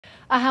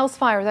A house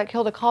fire that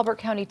killed a Colbert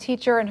County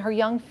teacher and her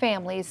young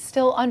family is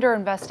still under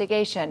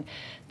investigation.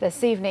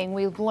 This evening,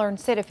 we've learned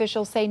state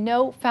officials say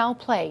no foul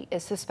play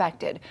is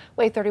suspected.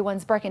 WAAY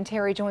 31's Brecken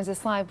Terry joins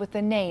us live with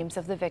the names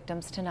of the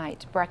victims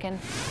tonight. Brecken.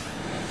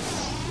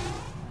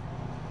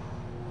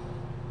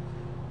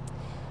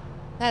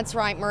 That's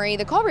right, Marie.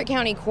 The Colbert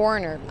County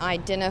coroner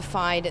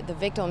identified the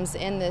victims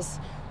in this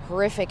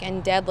horrific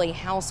and deadly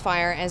house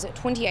fire as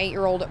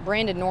 28-year-old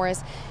Brandon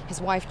Norris, his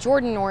wife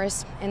Jordan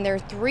Norris, and their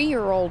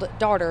 3-year-old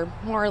daughter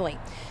Marley.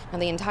 Now,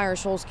 the entire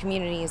Shoals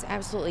community is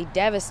absolutely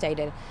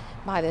devastated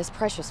by this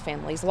precious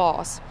family's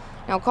loss.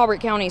 Now, Colbert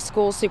County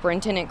School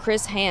Superintendent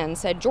Chris Hand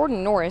said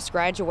Jordan Norris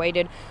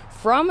graduated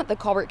from the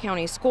Colbert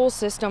County school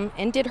system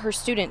and did her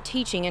student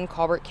teaching in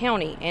Colbert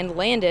County and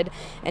landed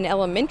an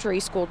elementary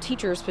school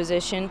teacher's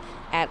position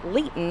at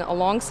Leeton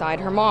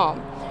alongside her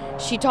mom.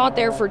 She taught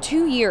there for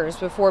 2 years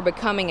before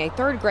becoming a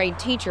third-grade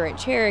teacher at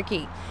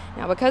Cherokee.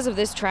 Now, because of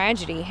this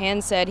tragedy,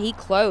 Hand said he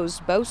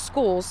closed both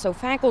schools so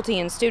faculty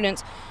and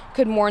students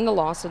could mourn the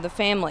loss of the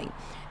family.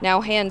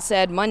 Now, Hand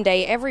said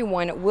Monday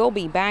everyone will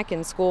be back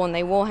in school and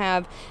they will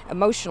have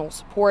emotional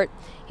support.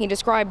 He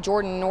described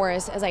Jordan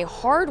Norris as a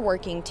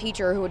hard-working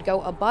teacher who would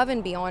go above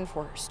and beyond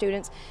for her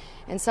students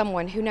and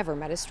someone who never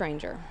met a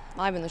stranger.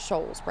 Live in the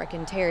Shoals,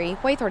 Brecken Terry,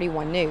 WAAY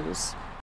 31 News.